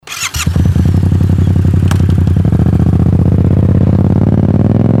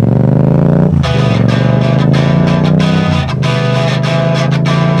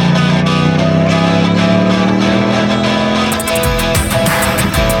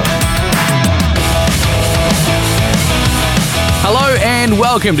and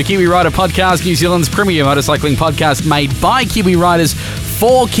welcome to Kiwi Rider Podcast, New Zealand's premier motorcycling podcast made by Kiwi Riders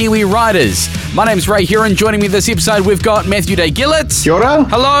for Kiwi Riders. My name's Ray Huron. Joining me this episode, we've got Matthew Day-Gillett. Kia ora.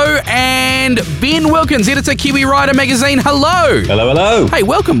 Hello. And Ben Wilkins, editor Kiwi Rider magazine. Hello. Hello. Hey,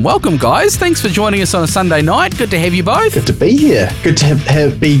 welcome, guys. Thanks for joining us on a Sunday night. Good to have you both. Good to be here. Good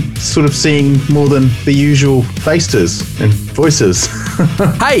to be sort of seeing more than the usual faces and voices.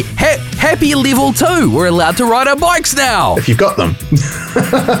 Hey, happy level 2. We're allowed to ride our bikes now. If you've got them.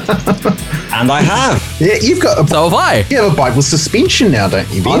 And I have. Yeah, you've got a bike. So have I. You have a bike with suspension now, don't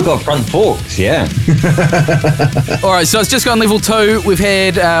you, Ben? I've got front forks, yeah. All right, so it's just gone level 2. We've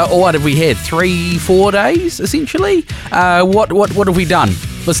had, what have we had? 3-4 days, essentially. What have we done?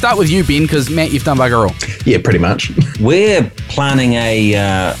 Let's start with you, Ben, because Matt, you've done bugger all. Yeah, pretty much. We're planning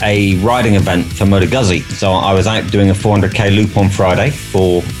a riding event for Motor Guzzy. So I was out doing a 400k loop on Friday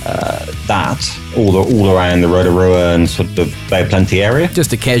for that, all around the Rotorua and sort of Bay of Plenty area.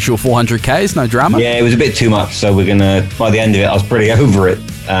 Just a casual 400Ks, no drama? Yeah, it was a bit too much. So we're going to, by the end of it, I was pretty over it.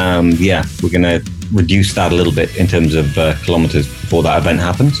 We're going to reduce that a little bit in terms of kilometres before that event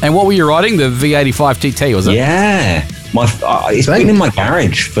happens. And what were you riding? The V85 TT, was it? Yeah. It's been in my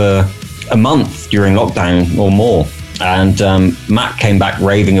garage for a month during lockdown or more. And Matt came back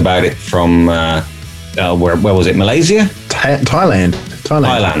raving about it from, where was it, Malaysia? Thailand.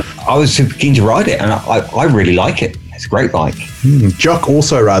 I was super keen to ride it, and I really like it. It's a great bike. Jock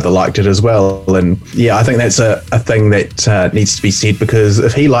also rather liked it as well. And yeah, I think that's a thing that needs to be said, because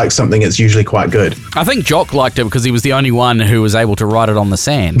if he likes something, it's usually quite good. I think Jock liked it because he was the only one who was able to ride it on the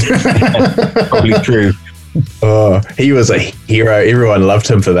sand. Probably true. Oh, he was a hero. Everyone loved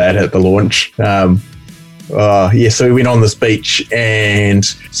him for that at the launch. So we went on this beach and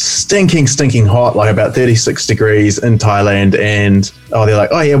stinking hot, like about 36 degrees in Thailand. And they're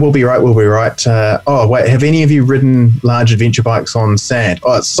like, oh yeah, we'll be right. Wait, have any of you ridden large adventure bikes on sand?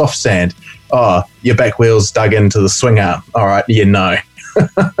 Oh, it's soft sand. Oh, your back wheels dug into the swing arm. All right, yeah, no.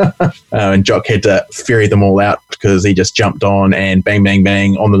 And Jock had to ferry them all out because he just jumped on and bang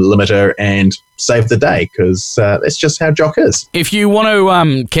on the limiter and saved the day, because that's just how Jock is. If you want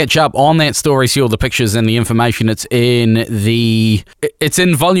to catch up on that story, see all the pictures and the information, it's in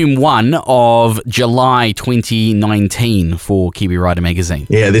volume 1 of July 2019 for Kiwi Rider magazine.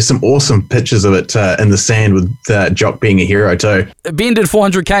 Yeah, there's some awesome pictures of it in the sand with Jock being a hero too. Ben did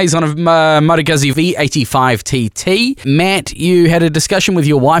 400Ks on a Motor Guzzy V85 TT. Matt, you had a discussion with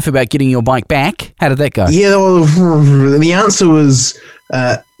your wife about getting your bike back. How did that go? Yeah, well, the answer was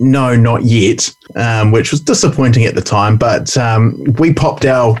no, not yet, which was disappointing at the time. But we popped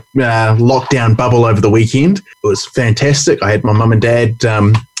our lockdown bubble over the weekend. It was fantastic. I had my mum and dad,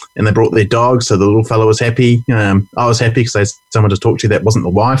 and they brought their dog, so the little fella was happy. I was happy because I had someone to talk to that wasn't the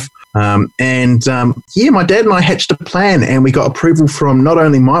wife. My dad and I hatched a plan, and we got approval from not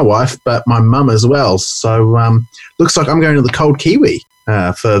only my wife, but my mum as well. So looks like I'm going to the Cold Kiwi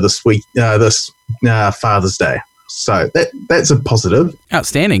for this week, this Father's Day. So that's a positive.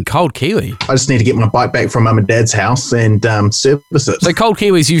 Outstanding. Cold Kiwi. I just need to get my bike back from Mum and Dad's house and service it. So Cold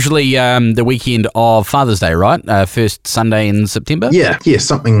Kiwi is usually the weekend of Father's Day, right? First Sunday in September? Yeah,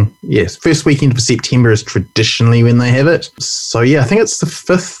 first weekend of September is traditionally when they have it. So yeah, I think it's the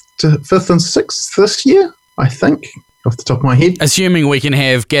 5th and 6th this year, I think, off the top of my head. Assuming we can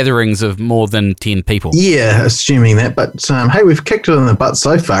have gatherings of more than 10 people. Yeah, assuming that. But hey, we've kicked it in the butt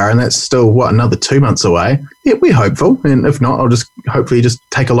so far, and that's still, another 2 months away. Yeah, we're hopeful. And if not, I'll just hopefully just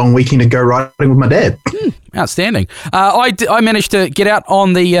take a long weekend and go riding with my dad. Outstanding. I managed to get out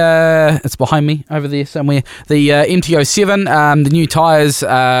on the, it's behind me over there somewhere, the MT-07, the new tyres,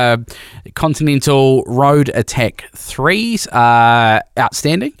 Continental Road Attack 3s,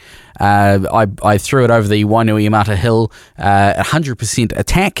 outstanding. I threw it over the Wainui Yamata Hill, 100%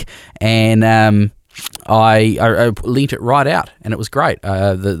 attack, and I leant it right out, and it was great.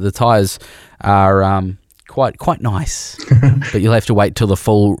 The tyres are quite nice, but you'll have to wait till the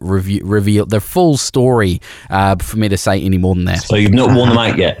full reveal, the full story, for me to say any more than that. So you've not worn them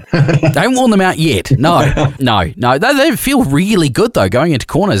out yet? Don't worn them out yet. No. They feel really good though. Going into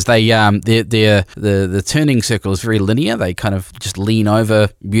corners, the turning circle is very linear. They kind of just lean over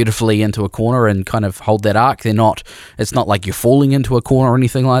beautifully into a corner and kind of hold that arc. It's not like you're falling into a corner or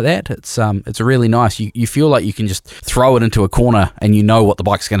anything like that. It's really nice. You feel like you can just throw it into a corner and you know what the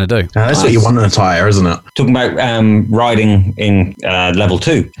bike's going to do. That's what you want in a tyre, isn't it? Talking about riding in level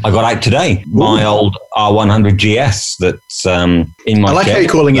 2, I got out today. My old R100 GS that's in my I like shed. how you're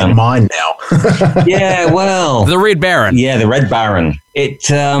calling it mine now. Yeah, well. The Red Baron. Yeah, the Red Baron. It's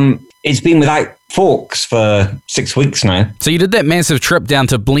been without forks for 6 weeks now. So you did that massive trip down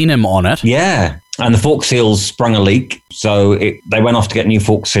to Blenheim on it. Yeah. and the fork seals sprung a leak. So they went off to get new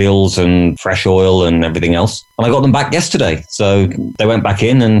fork seals and fresh oil and everything else. And I got them back yesterday. So they went back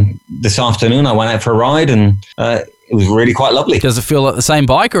in, and this afternoon I went out for a ride, and it was really quite lovely. Does it feel like the same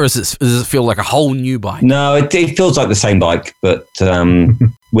bike, or does it feel like a whole new bike? No, it feels like the same bike, but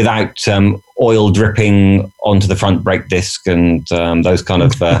without oil dripping onto the front brake disc and those kind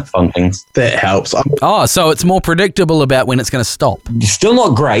of fun things. That helps. Oh, so it's more predictable about when it's going to stop. Still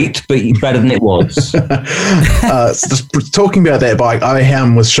not great, but better than it was. Talking about that bike,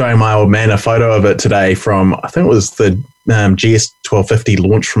 I was showing my old man a photo of it today from, I think it was the GS 1250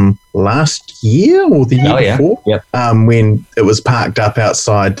 launch from last year or the year before. Yep. When it was parked up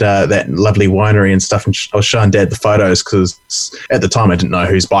outside that lovely winery and stuff, and I was showing Dad the photos because at the time I didn't know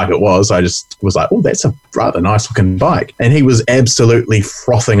whose bike it was. I just was like, oh, that's a rather nice looking bike, and he was absolutely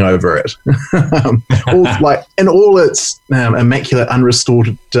frothing over it. In all its immaculate,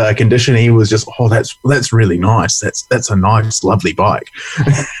 unrestored condition, he was just, oh, that's really nice. That's a nice, lovely bike.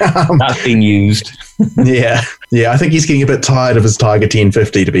 That's been used. Yeah. I think he's getting a bit tired of his Tiger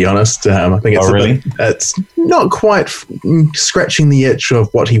 1050, to be honest. I think it's not quite scratching the itch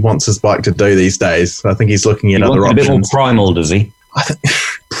of what he wants his bike to do these days. I think he's looking at other options. A bit more primal, does he? I think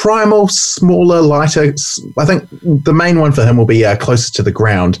primal, smaller, lighter. I think the main one for him will be closer to the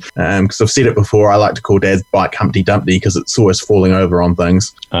ground, because I've said it before. I like to call Dad's bike Humpty Dumpty because it's always falling over on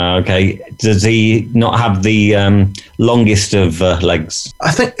things. Okay. Does he not have the longest of legs?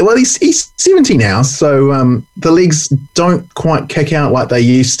 I think, well, he's 70 now, so the legs don't quite kick out like they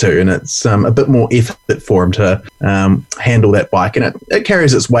used to, and it's a bit more effort for him to handle that bike, and it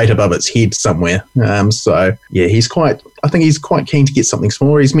carries its weight above its head somewhere. So, yeah, I think he's quite keen to get something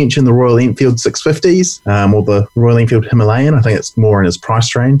smaller. He's mentioned the Royal Enfield 650s or the Royal Enfield Himalayan. I think it's more in his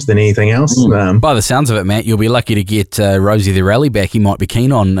price range than anything else. By the sounds of it, Matt, you'll be lucky to get Rosie the Rally back. He might be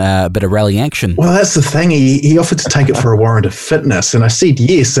keen on a bit of rally action. Well, that's the thing. He offered to take it for a warrant of fitness, and I said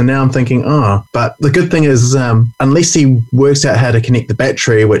yes, and now I'm thinking, but the good thing is unless he works out how to connect the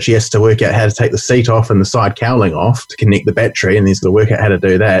battery, which he has to work out how to take the seat off and the side cowling off to connect the battery, and he's got to work out how to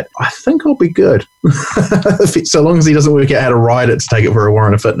do that, I think I'll be good. So long as he doesn't work out how to ride it to take it for a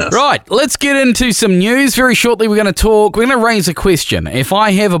warrant of fitness. Right, let's get into some news. Very shortly we're going to raise a question. If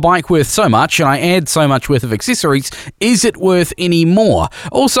I have a bike worth so much and I add so much worth of accessories, is it worth any more?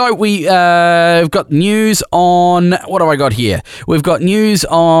 Also, we've got news on, what have I got here? We've got news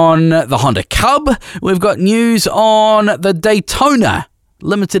on the Honda Cub. We've got news on the Daytona.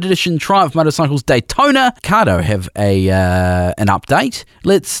 Limited edition Triumph Motorcycles Daytona. Cardo have an update.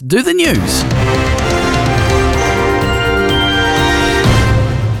 Let's do the news.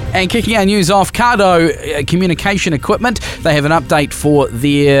 And kicking our news off, Cardo Communication Equipment, they have an update for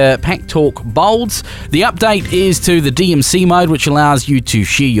their Pack Talk Bolds. The update is to the DMC mode, which allows you to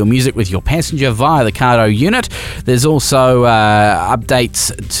share your music with your passenger via the Cardo unit. There's also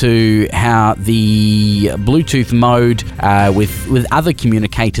updates to how the Bluetooth mode with other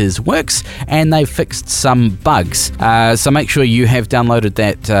communicators works, and they've fixed some bugs. So make sure you have downloaded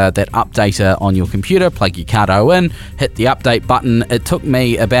that updater on your computer, plug your Cardo in, hit the update button. It took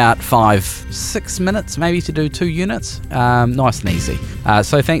me about 5-6 minutes maybe to do 2 units. Nice and easy.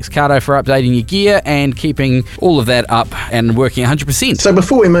 So thanks, Cardo, for updating your gear and keeping all of that up and working 100%. So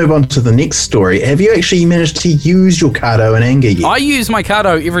before we move on to the next story, have you actually managed to use your Cardo in anger yet? I use my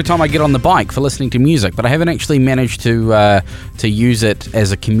Cardo every time I get on the bike for listening to music, but I haven't actually managed to use it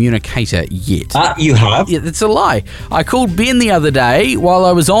as a communicator yet. You have? Yeah, it's a lie. I called Ben the other day while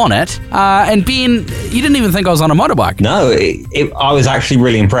I was on it, and Ben, you didn't even think I was on a motorbike. No, I was actually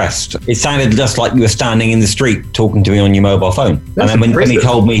really impressed. It sounded just like you were standing in the street talking to me on your mobile phone. And then when he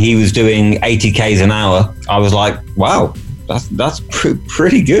told me he was doing 80 k's an hour, I was like, wow, that's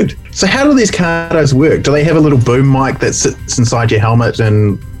pretty good. So how do these Cardos work? Do they have a little boom mic that sits inside your helmet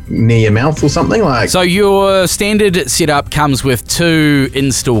and near your mouth or something like? So your standard setup comes with 2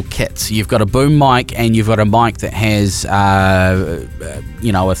 install kits. You've got a boom mic and you've got a mic that has a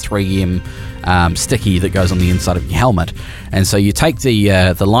 3M sticky that goes on the inside of your helmet. And so you take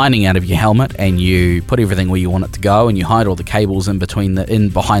the lining out of your helmet and you put everything where you want it to go, and you hide all the cables in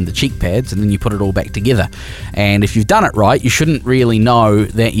behind the cheek pads, and then you put it all back together. And if you've done it right, you shouldn't really know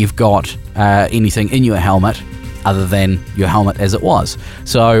that you've got anything in your helmet other than your helmet as it was.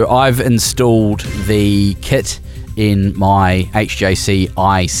 So I've installed the kit in my HJC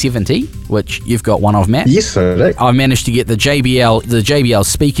i70, which you've got one of, Matt. Yes, I do. I managed to get the JBL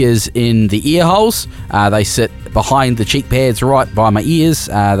speakers in the ear holes. They sit behind the cheek pads right by my ears.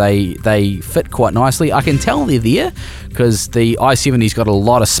 They fit quite nicely. I can tell they're there because the i70's got a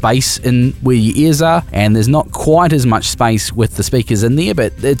lot of space in where your ears are, and there's not quite as much space with the speakers in there,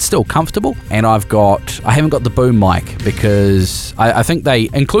 but it's still comfortable. And I haven't got the boom mic because I think they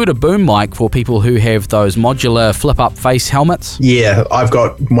include a boom mic for people who have those modular flip-up face helmets. Yeah, I've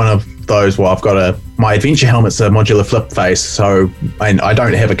got one of those. Well, I've got my adventure helmet's a modular flip face, so I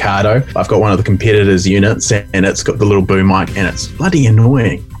don't have a Cardo. I've got one of the competitors' units, and it's got the little boom mic, and it's bloody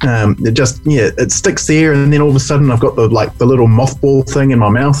annoying. It sticks there, and then all of a sudden I've got the little mothball thing in my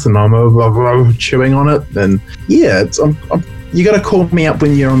mouth, and I'm chewing on it, and yeah, you got to call me up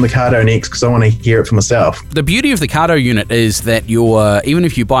when you're on the Cardo next because I want to hear it for myself. The beauty of the Cardo unit is that even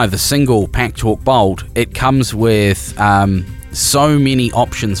if you buy the single Pack Talk Bolt, it comes with so many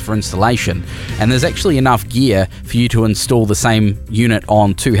options for installation, and there's actually enough gear for you to install the same unit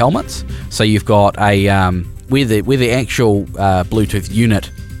on two helmets. So you've got a where the actual Bluetooth unit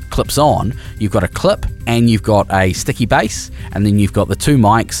clips on, you've got a clip and you've got a sticky base, and then you've got the two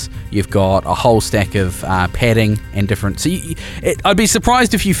mics, you've got a whole stack of padding and different. So I'd be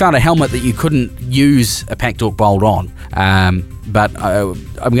surprised if you found a helmet that you couldn't use a Pack Talk Bolt on. But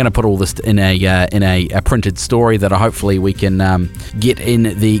I'm going to put all this in a printed story that hopefully we can get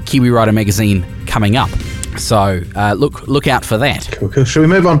in the Kiwi Rider magazine coming up. So look out for that. Cool. Shall we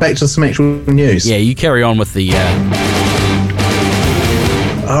move on back to some actual news? Yeah, you carry on with the...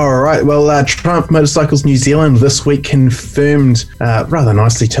 All right. Well, Triumph Motorcycles New Zealand this week confirmed rather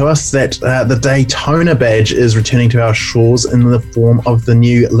nicely to us that the Daytona badge is returning to our shores in the form of the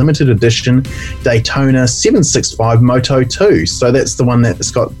new limited edition Daytona 765 Moto 2. So that's the one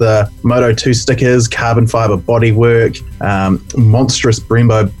that's got the Moto 2 stickers, carbon fiber bodywork, monstrous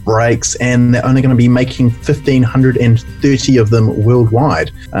Brembo brakes, and they're only going to be making 1,530 of them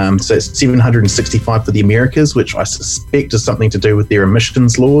worldwide. So it's 765 for the Americas, which I suspect is something to do with their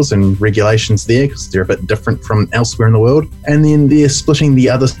emissions laws and regulations there because they're a bit different from elsewhere in the world. And then they're splitting the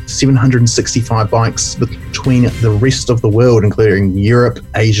other 765 bikes between the rest of the world, including Europe,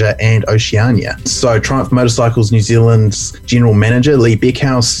 Asia, and Oceania. So Triumph Motorcycles New Zealand's general manager, Lee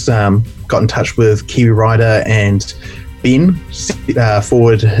Beckhouse, got in touch with Kiwi Rider, and Ben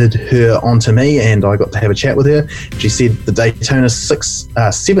forwarded her onto me, and I got to have a chat with her. She said the Daytona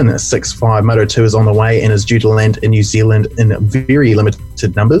 765 Moto 2 is on the way and is due to land in New Zealand in very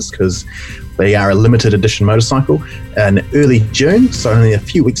limited numbers because they are a limited edition motorcycle in early June, so only a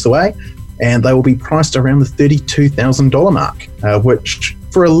few weeks away, and they will be priced around the $32,000 mark, which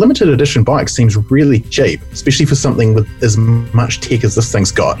for a limited edition bike seems really cheap, especially for something with as much tech as this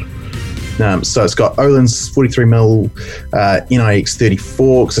thing's got. So it's got Öhlins 43mm NIX 30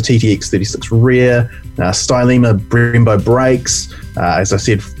 forks, a TTX 36 rear, Stylema Brembo brakes, as I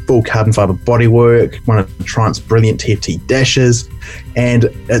said, full carbon fiber bodywork, one of Triumph's brilliant TFT dashes, and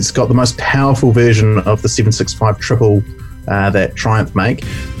it's got the most powerful version of the 765 triple that Triumph make,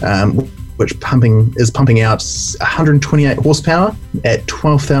 which is pumping out 128 horsepower at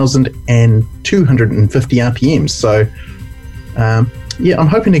 12,250 RPM. So, yeah, I'm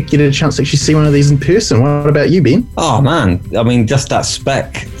hoping to get a chance to actually see one of these in person. What about you, Ben? Oh, man. I mean, just that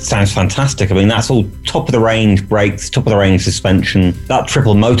spec sounds fantastic. I mean, that's all top-of-the-range brakes, top-of-the-range suspension. That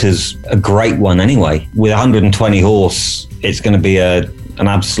triple motor's a great one anyway. With 120 horse, it's going to be an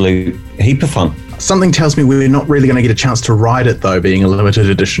absolute heap of fun. Something tells me we're not really going to get a chance to ride it, though, being a limited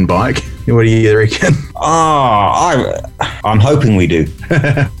edition bike. What do you reckon? I'm hoping we do.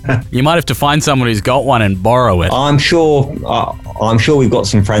 You might have to find someone who's got one and borrow it. I'm sure we've got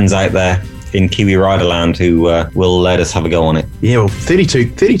some friends out there in Kiwi Rider land who will let us have a go on it. Yeah, well,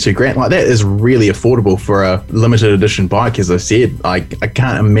 32 grand, like that is really affordable for a limited edition bike. As I said, I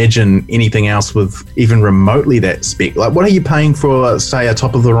can't imagine anything else with even remotely that spec. Like, what are you paying for, say, a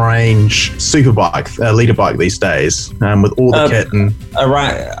top of the range super bike, a leader bike these days, with all the kit and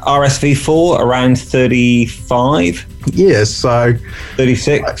around RSV4 around 35? Yeah, so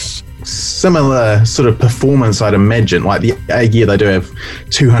 36. Similar sort of performance, I'd imagine. Like they do have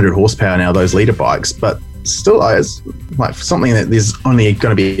 200 horsepower now, those leader bikes, but still, it's like something that there's only going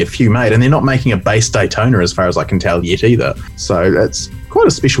to be a few made, and they're not making a base Daytona as far as I can tell yet either. So it's quite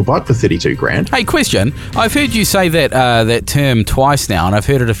a special bike for 32 grand. Hey, question. I've heard you say that term twice now, and I've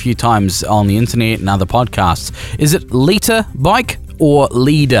heard it a few times on the internet and other podcasts. Is it liter bike or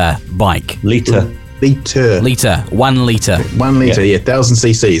leader bike? Liter. 1 litre. 1 litre, yeah, 1,000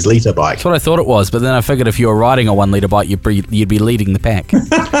 cc's, litre bike. That's what I thought it was, but then I figured if you were riding a 1 litre bike, you'd be leading the pack.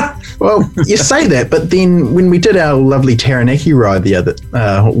 Well, you say that, but then when we did our lovely Taranaki ride the other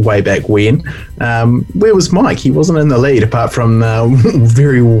way back when, where was Mike? He wasn't in the lead apart from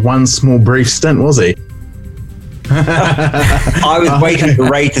one small brief stint, was he? I was waiting for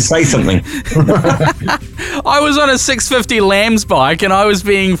Ray to say something. I was on a 650 Lambs bike and I was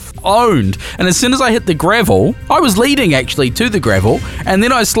being owned. And as soon as I hit the gravel, I was leading actually to the gravel, and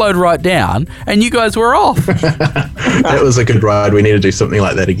then I slowed right down and you guys were off. That was a good ride. We need to do something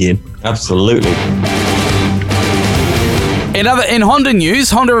like that again. Absolutely. In Honda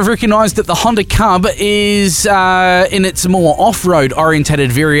news, Honda have recognised that the Honda Cub is, in its more off-road orientated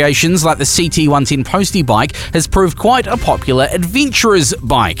variations like the CT110 Postie bike, has proved quite a popular adventurer's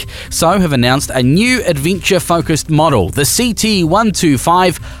bike. So have announced a new adventure-focused model, the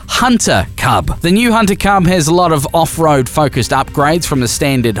CT125 Hunter Cub. The new Hunter Cub has a lot of off-road focused upgrades from the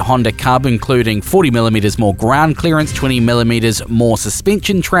standard Honda Cub, including 40mm more ground clearance, 20mm more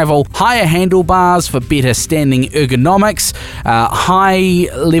suspension travel, higher handlebars for better standing ergonomics,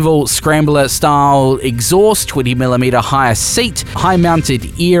 high-level scrambler-style exhaust, 20mm higher seat,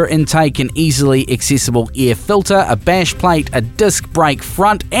 high-mounted air intake and easily accessible air filter, a bash plate, a disc brake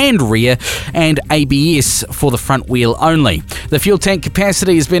front and rear, and ABS for the front wheel only. The fuel tank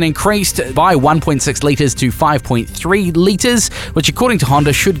capacity has been increased by 1.6 litres to 5.3 litres, which according to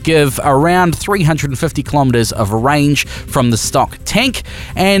Honda should give around 350 kilometres of range from the stock tank,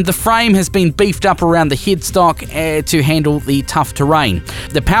 and the frame has been beefed up around the headstock to handle the tough terrain.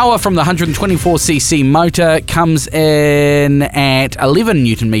 The power from the 124cc motor comes in at 11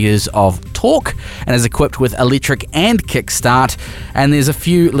 newton meters of torque and is equipped with electric and kickstart, and there's a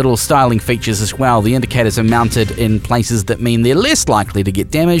few little styling features as well. The indicators are mounted in places that mean they're less likely to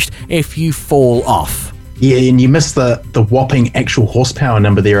get damaged if you fall off. Yeah, and you missed the whopping actual horsepower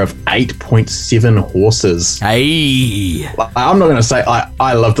number there of 8.7 horses. Hey! I'm not going to say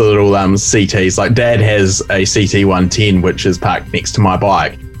I love the little CTs. Like, Dad has a CT110, which is parked next to my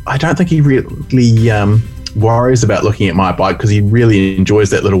bike. I don't think he really worries about looking at my bike because he really enjoys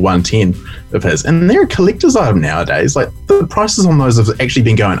that little 110 of his. And they're a collector's item nowadays. Like, the prices on those have actually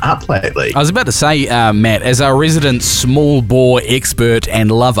been going up lately. I was about to say, Matt, as our resident small bore expert and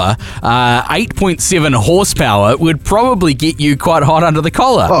lover, 8.7 horsepower would probably get you quite hot under the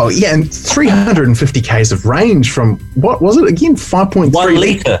collar. Oh, yeah, and 350 Ks of range from, what was it again? 5.3 1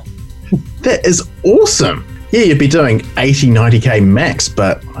 litre. That is awesome. Yeah, you'd be doing 80, 90K max,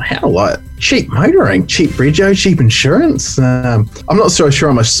 but how, like, cheap motoring, cheap rego, cheap insurance. I'm not so sure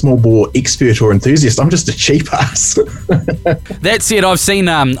I'm a small bore expert or enthusiast. I'm just a cheap ass. That said, I've seen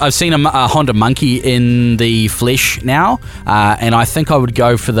a Honda Monkey in the flesh now, and I think I would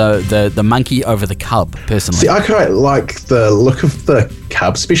go for the Monkey over the Cub personally. See, I quite like the look of the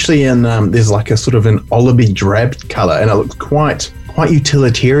Cub, especially in there's like a sort of an olive drab colour, and it looks quite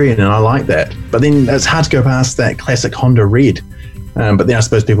utilitarian, and I like that. But then it's hard to go past that classic Honda red. But then I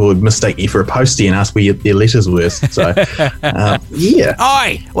suppose people would mistake me for a postie and ask where their letters were. So, yeah.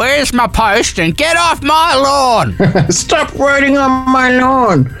 Oi, where's my post and get off my lawn? Stop riding on my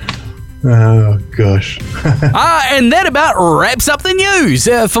lawn. Oh, gosh. And that about wraps up the news.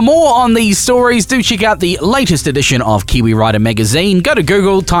 For more on these stories, do check out the latest edition of Kiwi Rider magazine. Go to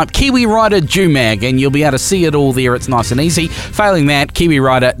Google, type Kiwi Rider Jumag, and you'll be able to see it all there. It's nice and easy. Failing that,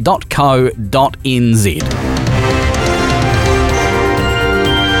 kiwirider.co.nz.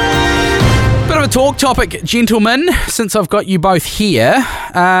 A talk topic, gentlemen, since I've got you both here.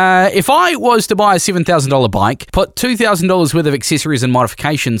 If I was to buy a $7,000 bike, put $2,000 worth of accessories and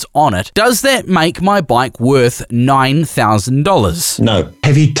modifications on it, does that make my bike worth $9,000? No.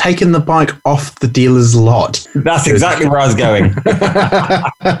 Have you taken the bike off the dealer's lot? That's exactly where I was going.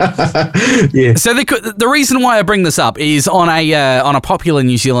 Yeah. So the reason why I bring this up is on a popular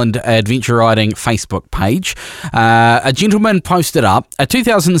New Zealand adventure riding Facebook page, a gentleman posted up a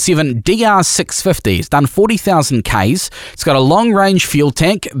 2007 DR650. It's done 40,000 Ks. It's got a long-range fuel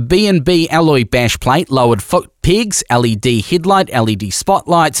tank, B&B alloy bash plate, lowered foot pegs, LED headlight, LED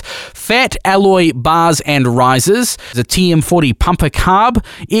spotlights, fat alloy bars and risers, the TM40 pumper carb,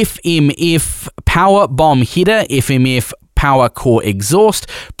 FMF power bomb header, FMF power core exhaust,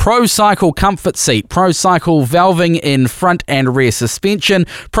 Pro Cycle comfort seat, Pro Cycle valving in front and rear suspension,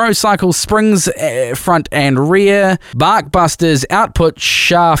 Pro Cycle springs front and rear, Bark Busters output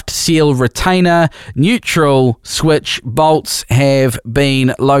shaft seal retainer, neutral switch bolts have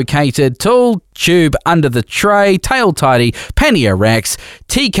been located, tool tube under the tray, tail tidy, pannier racks,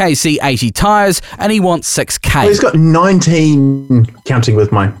 TKC 80 tyres, and he wants 6K. Well, he's got 19, counting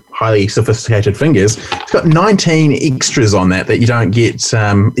with my highly sophisticated fingers. It's got 19 extras on that you don't get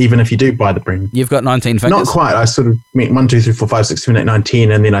even if you do buy the brand. You've got 19 fingers? Not quite. I sort of meant 1, 2, 3, 4, 5, 6, 7, 8, 9,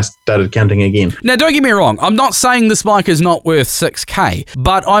 10, and then I started counting again. Now, don't get me wrong. I'm not saying this bike is not worth $6,000,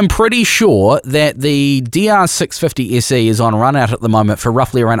 but I'm pretty sure that the DR650 SE is on run out at the moment for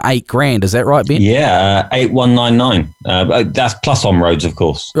roughly around $8,000. Is that right, Ben? Yeah, 8,199. That's plus on roads, of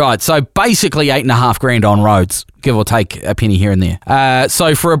course. Right, so basically $8,500 on roads, give or take a penny here and there.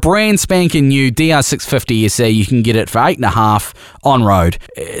 So for a brand spanking new DR650 SE, you can get it for $8,500 on road.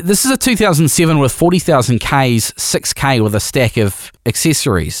 This is a 2007 with 40,000 Ks, $6,000 with a stack of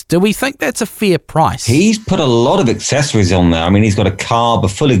accessories. Do we think that's a fair price? He's put a lot of accessories on there. I mean, he's got a carb, a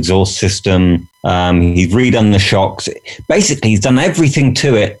full exhaust system. He's redone the shocks. Basically, he's done everything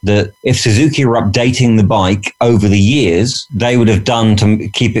to it that if Suzuki were updating the bike over the years, they would have done to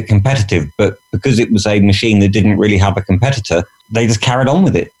keep it competitive. But because it was a machine that didn't really have a competitor, they just carried on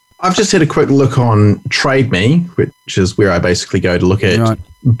with it. I've just had a quick look on Trade Me, which is where I basically go to look at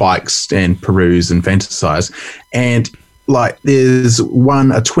bikes and peruse and fantasize. And like there's a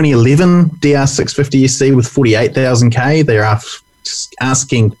 2011 DR650 SE with 48,000 K. They're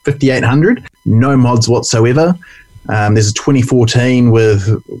asking 5,800, no mods whatsoever. There's a 2014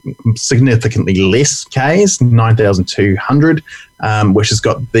 with significantly less Ks, 9,200, which has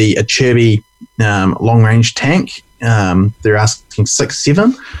got the Acerbi long range tank. They're asking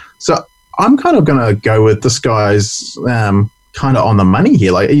 6,700. So I'm kind of going to go with this guy's kind of on the money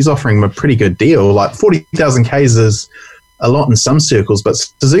here. Like he's offering him a pretty good deal. Like 40,000 Ks is a lot in some circles, but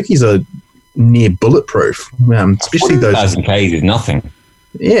Suzuki's are near bulletproof. Especially those 40,000 Ks is nothing.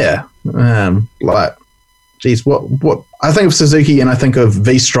 Yeah. Like, geez, what I think of Suzuki and I think of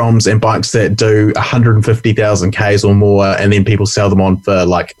V-Stroms and bikes that do 150,000 Ks or more, and then people sell them on for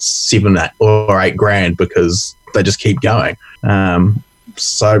like $7 or $8,000 because they just keep going.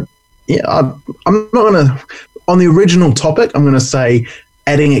 So yeah, I'm not gonna, on the original topic, I'm gonna say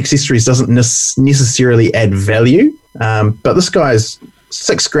adding accessories doesn't necessarily add value. But this guy's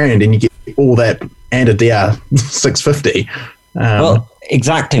 $6,000 and you get all that and a DR650. Well,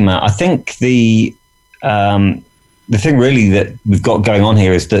 exactly, Matt. I think the thing really that we've got going on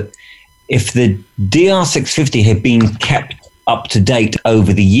here is that if the DR650 had been kept up to date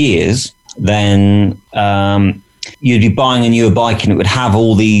over the years, then you'd be buying a newer bike and it would have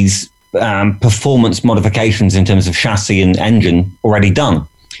all these performance modifications in terms of chassis and engine already done.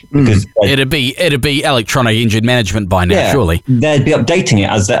 Because it'd be electronic engine management by now, surely. They'd be updating it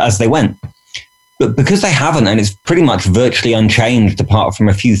as they went. But because they haven't, and it's pretty much virtually unchanged apart from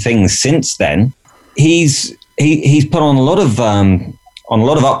a few things since then, he's put on a lot of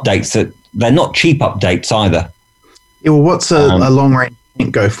updates that they're not cheap updates either. Yeah, well, what's a long range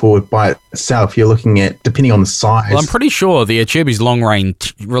tank go for by itself? You're looking at, depending on the size. Well, I'm pretty sure the Acerbi's long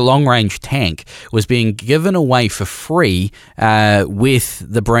range tank was being given away for free with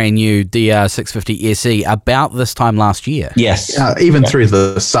the brand new DR650 SE about this time last year. Yes. Even through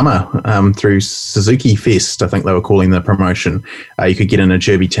the summer, through Suzuki Fest, I think they were calling the promotion, you could get an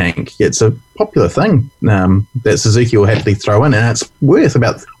Acerbi tank. It's a popular thing that Suzuki will happily throw in, and it's worth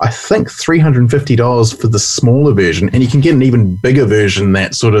about, I think, $350 for the smaller version, and you can get an even bigger version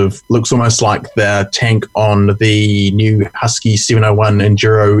that sort of looks almost like the tank on the new Husky 701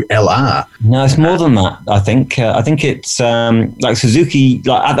 Enduro LR. No, it's more than that. I think it's like Suzuki.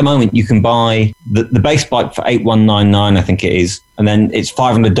 Like at the moment, you can buy the base bike for $8,199, I think it is, and then it's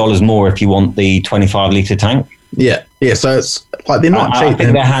 $500 more if you want the 25-litre tank. Yeah. So it's like they're not cheap. I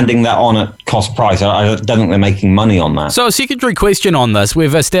think they're handing that on at cost price. I don't think they're making money on that. So a secondary question on this.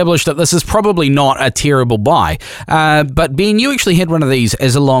 We've established that this is probably not a terrible buy. But Ben, you actually had one of these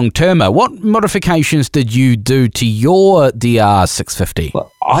as a long-termer. What modifications did you do to your DR650?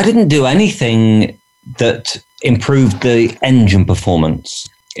 Well, I didn't do anything that improved the engine performance.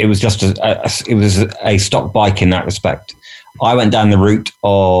 It was just a stock bike in that respect. I went down the route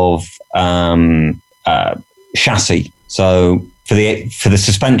of chassis. So for the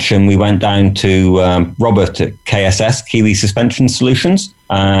suspension, we went down to Robert at KSS, Kiwi Suspension Solutions,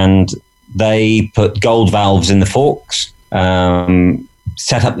 and they put gold valves in the forks,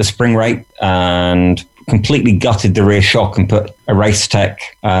 set up the spring rate, and completely gutted the rear shock and put a Racetech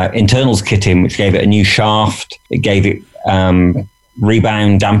internals kit in, which gave it a new shaft. It gave it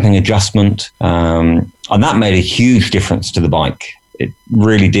rebound damping adjustment, and that made a huge difference to the bike. It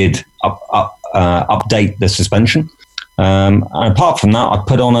really did update the suspension. And apart from that, I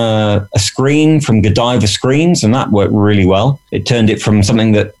put on a screen from Godiva Screens, and that worked really well. It turned it from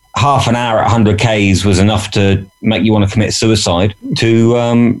something that half an hour at 100 Ks was enough to make you want to commit suicide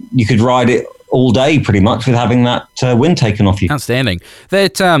to you could ride it all day pretty much with having that wind taken off you. Outstanding.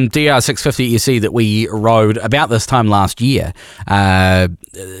 That DR650 you see that we rode about this time last year,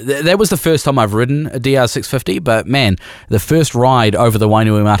 that was the first time I've ridden a DR650, but man, the first ride over the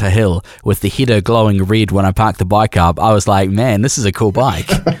Wainuiomata Hill with the header glowing red when I parked the bike up, I was like, man, this is a cool bike.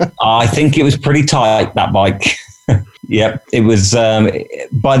 I think it was pretty tight, that bike. Yep, it was.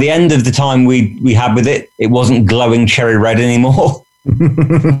 By the end of the time we had with it, it wasn't glowing cherry red anymore.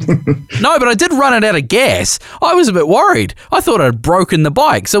 No, but I did run it out of gas. I was a bit worried. I thought I'd broken the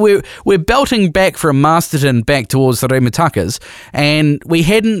bike. So we're belting back from Masterton back towards the Reimatakas, and we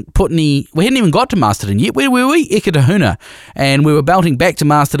hadn't even got to Masterton yet. We were Eketahuna, and we were belting back to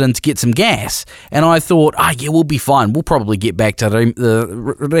Masterton to get some gas. And I thought, yeah, we'll be fine. We'll probably get back to the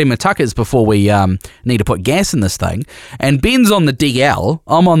Reimatakas before we need to put gas in this thing. And Ben's on the DL,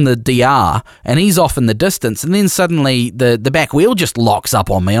 I'm on the DR, and he's off in the distance. And then suddenly the back wheel just locks up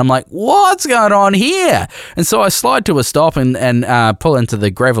on me. I'm like, what's going on here? And so I slide to a stop and pull into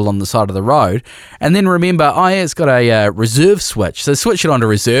the gravel on the side of the road, and then remember, it's got a reserve switch, so switch it onto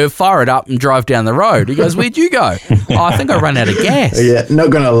reserve, fire it up and drive down the road. He goes, where'd you go? I think I ran out of gas. Yeah, not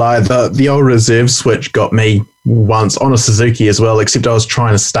gonna lie, the old reserve switch got me once on a Suzuki as well, except I was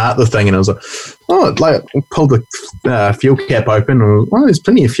trying to start the thing and I was like, pulled the fuel cap open and there's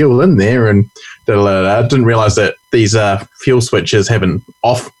plenty of fuel in there, and I didn't realize that these fuel switches have an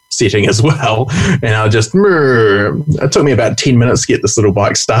off setting as well, and I just it took me about 10 minutes to get this little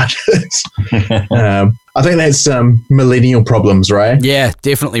bike started. I think that's millennial problems, Ray. Yeah,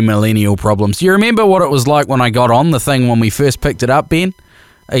 definitely millennial problems. Do you remember what it was like when I got on the thing when we first picked it up, Ben?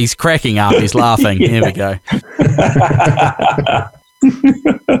 He's cracking up. He's laughing. Here we go.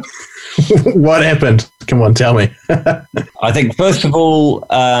 What happened? Come on, tell me. I think, first of all,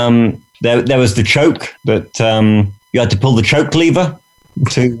 there was the choke that you had to pull the choke lever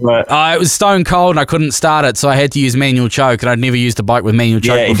to... it was stone cold and I couldn't start it, so I had to use manual choke, and I'd never used a bike with manual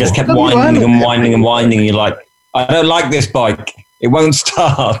choke before. It just kept winding and winding and winding. You're like, I don't like this bike. It won't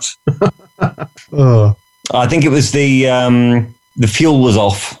start. I think it was the fuel was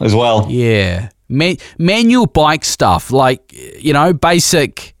off as well. Yeah. Manual bike stuff, like,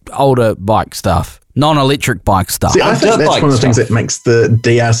 basic older bike stuff. Non-electric bike stuff. See, I think that's one of the things that makes the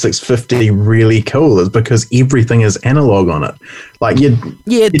DR650 really cool, is because everything is analog on it. Like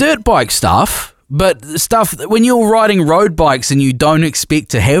dirt bike stuff, but stuff when you're riding road bikes and you don't expect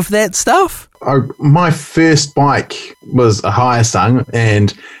to have that stuff. My first bike was a Hyosung,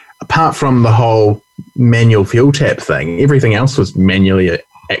 and apart from the whole manual fuel tap thing, everything else was manually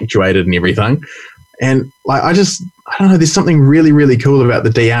actuated and everything. And like, I don't know, there's something really, really cool about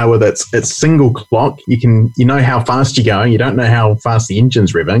the DR with it's single clock. You know how fast you're going. You don't know how fast the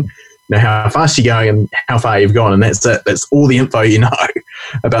engine's revving. You know how fast you're going and how far you've gone, and that's it. That's all the info you know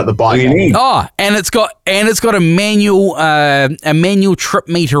about the bike. And it's got a manual trip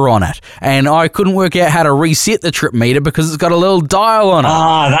meter on it, and I couldn't work out how to reset the trip meter because it's got a little dial on it.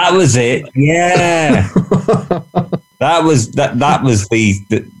 That was it. Yeah. That was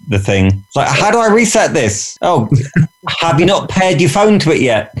the thing. It's like, how do I reset this? Oh, have you not paired your phone to it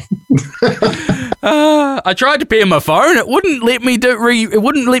yet? I tried to pair my phone. It wouldn't let me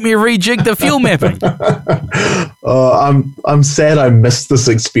rejig the fuel mapping. I'm sad I missed this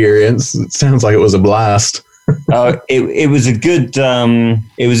experience. It sounds like it was a blast. It was a good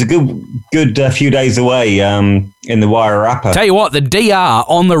few days away in the Wairarapa. Tell you what, the DR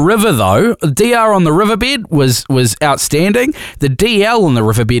on the river though, the DR on the riverbed was outstanding. The DL on the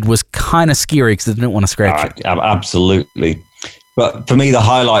riverbed was kind of scary because I didn't want to scratch it. Absolutely. But for me, the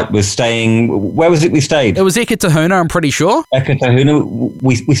highlight was staying. Where was it we stayed? It was Eketahuna, I'm pretty sure. Eketahuna.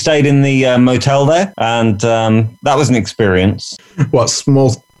 We stayed in the motel there, and that was an experience. What,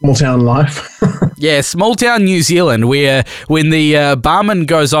 small town life? Yeah, small town New Zealand, where when the barman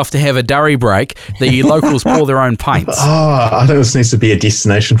goes off to have a durry break, the locals pour their own pints. I think this needs to be a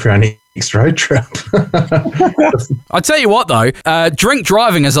destination for our next road trip. I tell you what, though, drink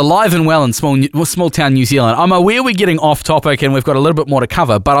driving is alive and well in small town New Zealand. I'm aware we're getting off topic and we've got a little bit more to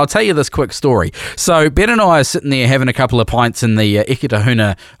cover, but I'll tell you this quick story. So Ben and I are sitting there having a couple of pints in the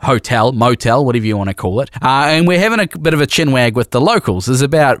Eketahuna hotel, motel, whatever you want to call it, and we're having a bit of a chinwag with the locals. There's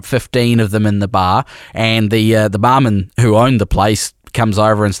about 15 of them in the bar, and the barman who owned the place comes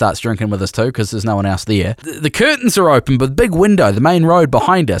over and starts drinking with us too because there's no one else there. The curtains are open, but the big window, the main road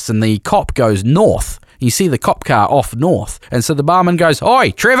behind us, and the cop goes north. You see the cop car off north. And so the barman goes,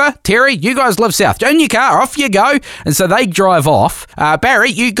 "Oi, Trevor, Terry, you guys live south. Get in your car, off you go." And so they drive off.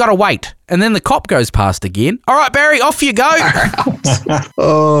 "Barry, you got to wait." And then the cop goes past again. "All right, Barry, off you go."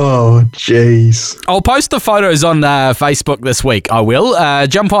 Oh, jeez. I'll post the photos on Facebook this week. I will.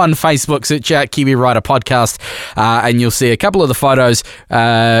 Jump on Facebook, search out Kiwi Rider Podcast, and you'll see a couple of the photos.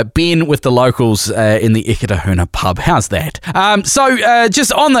 Ben with the locals in the Ikitahuna pub. How's that? So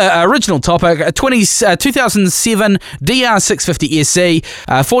just on the original topic, 2007 DR650 SE,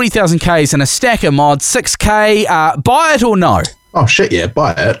 40,000 Ks and a stack of mods, 6K. Buy it or no? Oh, shit, yeah,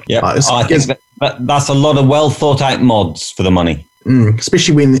 buy it. Yeah, I think that's a lot of well thought out mods for the money.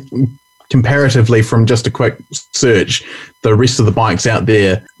 Especially when, comparatively from just a quick search, the rest of the bikes out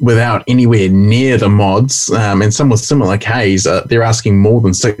there without anywhere near the mods, and some with similar Ks, they're asking more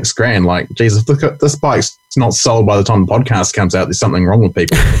than $6,000. Like, Jesus, look at this bike's not sold by the time the podcast comes out. There's something wrong with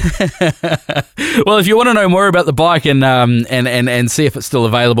people. Well, if you want to know more about the bike and see if it's still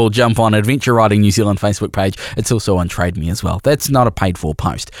available, jump on Adventure Riding New Zealand Facebook page. It's also on Trade Me as well. That's not a paid for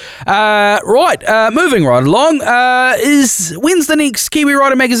post. Moving right along. When's the next Kiwi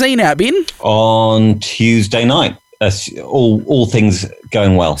Rider magazine out, Ben? On Tuesday night. All things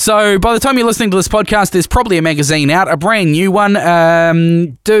going well. So by the time you're listening to this podcast, there's probably a magazine out, a brand new one.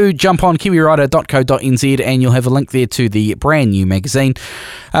 Do jump on kiwirider.co.nz and you'll have a link there to the brand new magazine.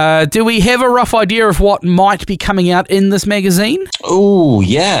 Do we have a rough idea of what might be coming out in this magazine? Oh,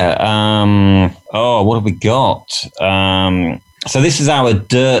 yeah. What have we got? So this is our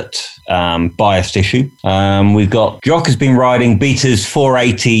dirt biased issue. We've got Jock has been riding Beta's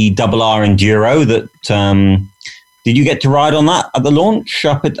 480 RR Enduro that... did you get to ride on that at the launch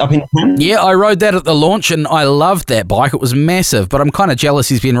up in Canada? Yeah, I rode that at the launch and I loved that bike. It was massive, but I'm kind of jealous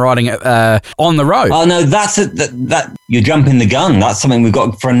he's been riding it on the road. Oh no, that you're jumping the gun. That's something we've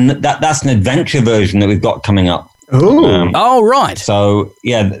got that's an adventure version that we've got coming up. Oh, right. So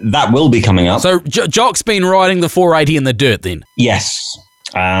yeah, that will be coming up. So Jock's been riding the 480 in the dirt then? Yes,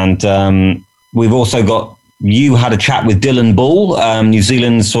 and we've also got. You had a chat with Dylan Ball, New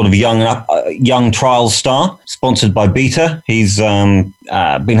Zealand's sort of young trial star, sponsored by Beta. He's been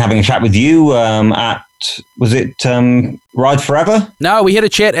having a chat with you at, was it Ride Forever? No, we had a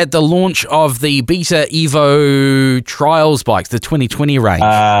chat at the launch of the Beta Evo Trials bikes, the 2020 range.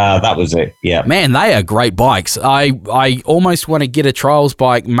 That was it, yeah. Man, they are great bikes. I almost want to get a trials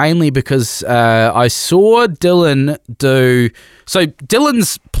bike, mainly because I saw Dylan do... So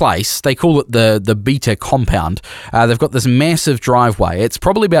Dylan's place, they call it the Beta compound. They've got this massive driveway. It's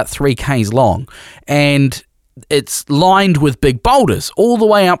probably about 3Ks long, and it's lined with big boulders all the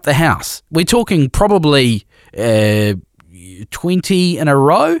way up the house. We're talking probably 20 in a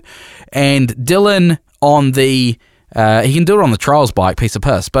row, and Dylan on the... he can do it on the trials bike, piece of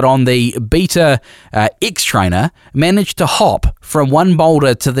piss, but on the Beta X-Trainer, managed to hop from one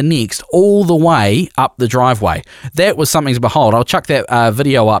boulder to the next all the way up the driveway. That was something to behold. I'll chuck that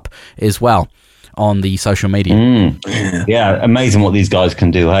video up as well on the social media. Yeah, amazing what these guys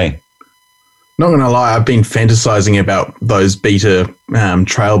can do, hey? Not going to lie, I've been fantasizing about those Beta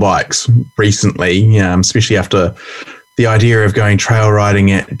trail bikes recently, especially after the idea of going trail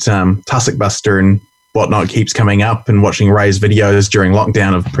riding at Tussock Buster and whatnot keeps coming up, and watching Ray's videos during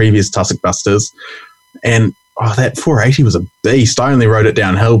lockdown of previous Tussock Busters. And that 480 was a beast. I only rode it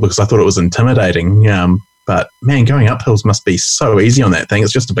downhill because I thought it was intimidating. But man, going up hills must be so easy on that thing.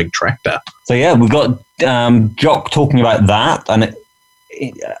 It's just a big tractor. So yeah, we've got Jock talking about that. And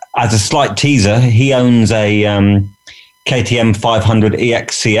as a slight teaser, he owns a KTM 500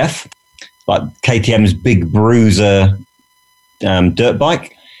 EXCF, like KTM's big bruiser dirt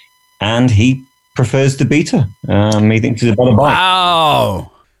bike. And he prefers the Beta. He thinks it's a better bike.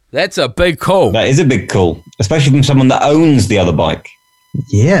 Wow, that's a big call. That is a big call, especially from someone that owns the other bike.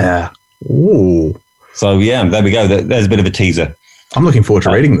 Yeah. Ooh. So yeah, there we go. There's a bit of a teaser. I'm looking forward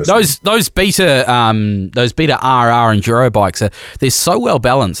to reading this. Those Beta RR Enduro bikes they're so well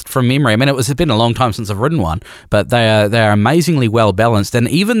balanced from memory. I mean, it's been a long time since I've ridden one, but they are amazingly well balanced. And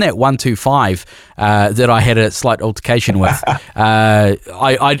even that 125 that I had a slight altercation with,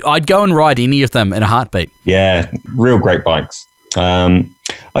 I'd go and ride any of them in a heartbeat. Yeah, real great bikes. Okay,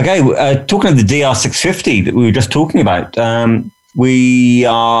 talking of the DR650 that we were just talking about. We've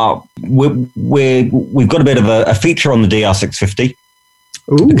got a bit of a feature on the DR650.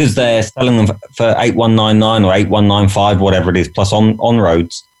 Ooh. Because they're selling them for 8199 or 8195, whatever it is, plus on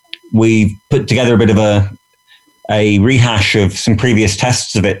roads. We've put together a bit of a rehash of some previous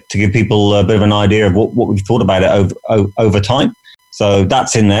tests of it to give people a bit of an idea of what we've thought about it over time. So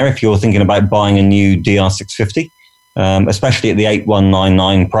that's in there if you're thinking about buying a new DR650, especially at the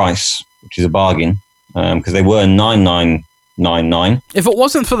 8199 price, which is a bargain, because they were 9999 $1,999. If it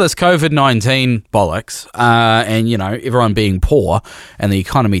wasn't for this COVID-19 bollocks and, you know, everyone being poor and the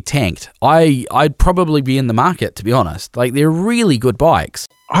economy tanked, I'd probably be in the market, to be honest. Like, they're really good bikes.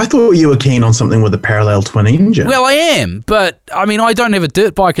 I thought you were keen on something with a parallel twin engine. Well, I am, but, I mean, I don't have a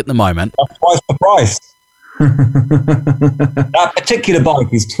dirt bike at the moment. That's twice the price. That particular bike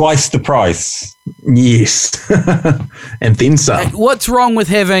is twice the price. Yes. And then some. What's wrong with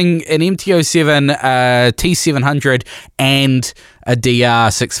having an MT-07 T700 and a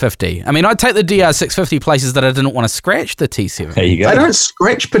DR650? I mean, I'd take the DR650 places that I didn't want to scratch the T7. There you go. They don't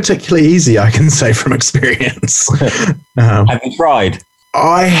scratch particularly easy, I can say from experience. Have you tried?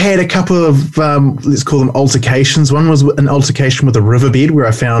 I had a couple of, let's call them altercations. One was an altercation with a riverbed where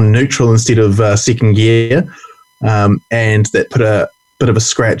I found neutral instead of second gear, and that put a bit of a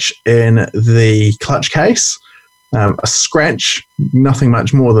scratch in the clutch case. A scratch, nothing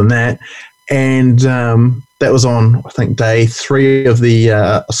much more than that. And that was on, I think, day 3 of the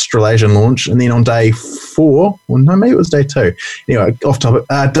Australasian launch. And then on day 4, well, no, maybe it was day 2. Anyway, off topic,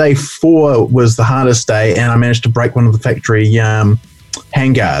 day 4 was the hardest day, and I managed to break one of the factory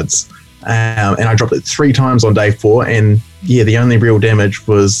handguards, and I dropped it 3 times on day 4, and yeah, the only real damage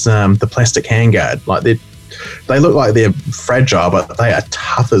was the plastic handguard. Like, they look like they're fragile, but they are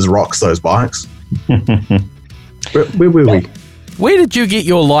tough as rocks, those bikes. Where were we? Where did you get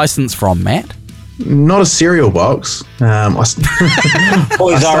your license from, Matt? Not a cereal box. I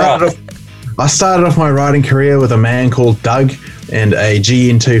started off my riding career with a man called Doug and a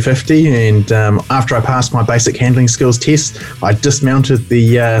GN250, and after I passed my basic handling skills test, I dismounted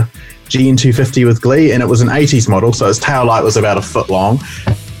the GN250 with glee, and it was an 80s model, so its tail light was about a foot long,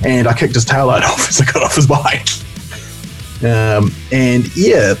 and I kicked his tail light off as I got off his bike. And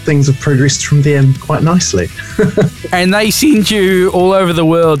yeah, things have progressed from there quite nicely. And they send you all over the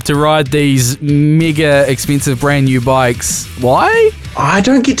world to ride these mega expensive brand new bikes. Why? I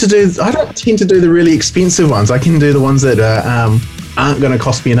don't tend to do the really expensive ones. I can do the ones that aren't going to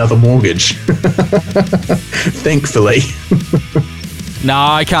cost me another mortgage. Thankfully. No,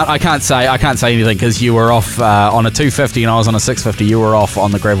 I can't say anything because you were off on a 250 and I was on a 650. You were off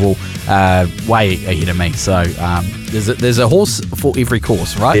on the gravel way ahead of me. So there's a horse for every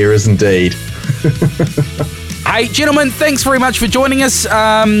course, right? There is indeed. Hey, gentlemen, thanks very much for joining us.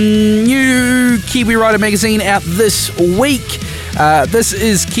 New Kiwi Rider magazine out this week. This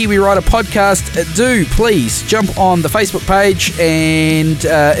is Kiwi Rider Podcast. Do please jump on the Facebook page and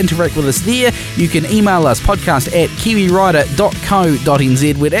interact with us there. You can email us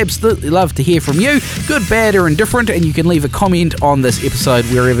podcast@kiwirider.co.nz. We'd absolutely love to hear from you, good, bad, or indifferent, and you can leave a comment on this episode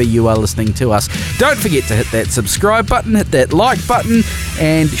wherever you are listening to us. Don't forget to hit that subscribe button, hit that like button,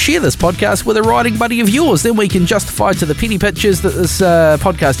 and share this podcast with a riding buddy of yours. Then we can justify to the penny pitchers that this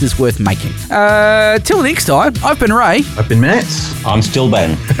podcast is worth making. Till next time, I've been Ray. I've been Matt. I'm still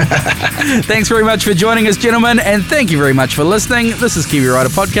Ben. Thanks very much for joining us, gentlemen, and thank you very much for listening. This is Kiwi Rider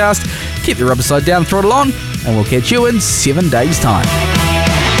Podcast. Keep the rubber side down, throttle on, and we'll catch you in 7 days' time.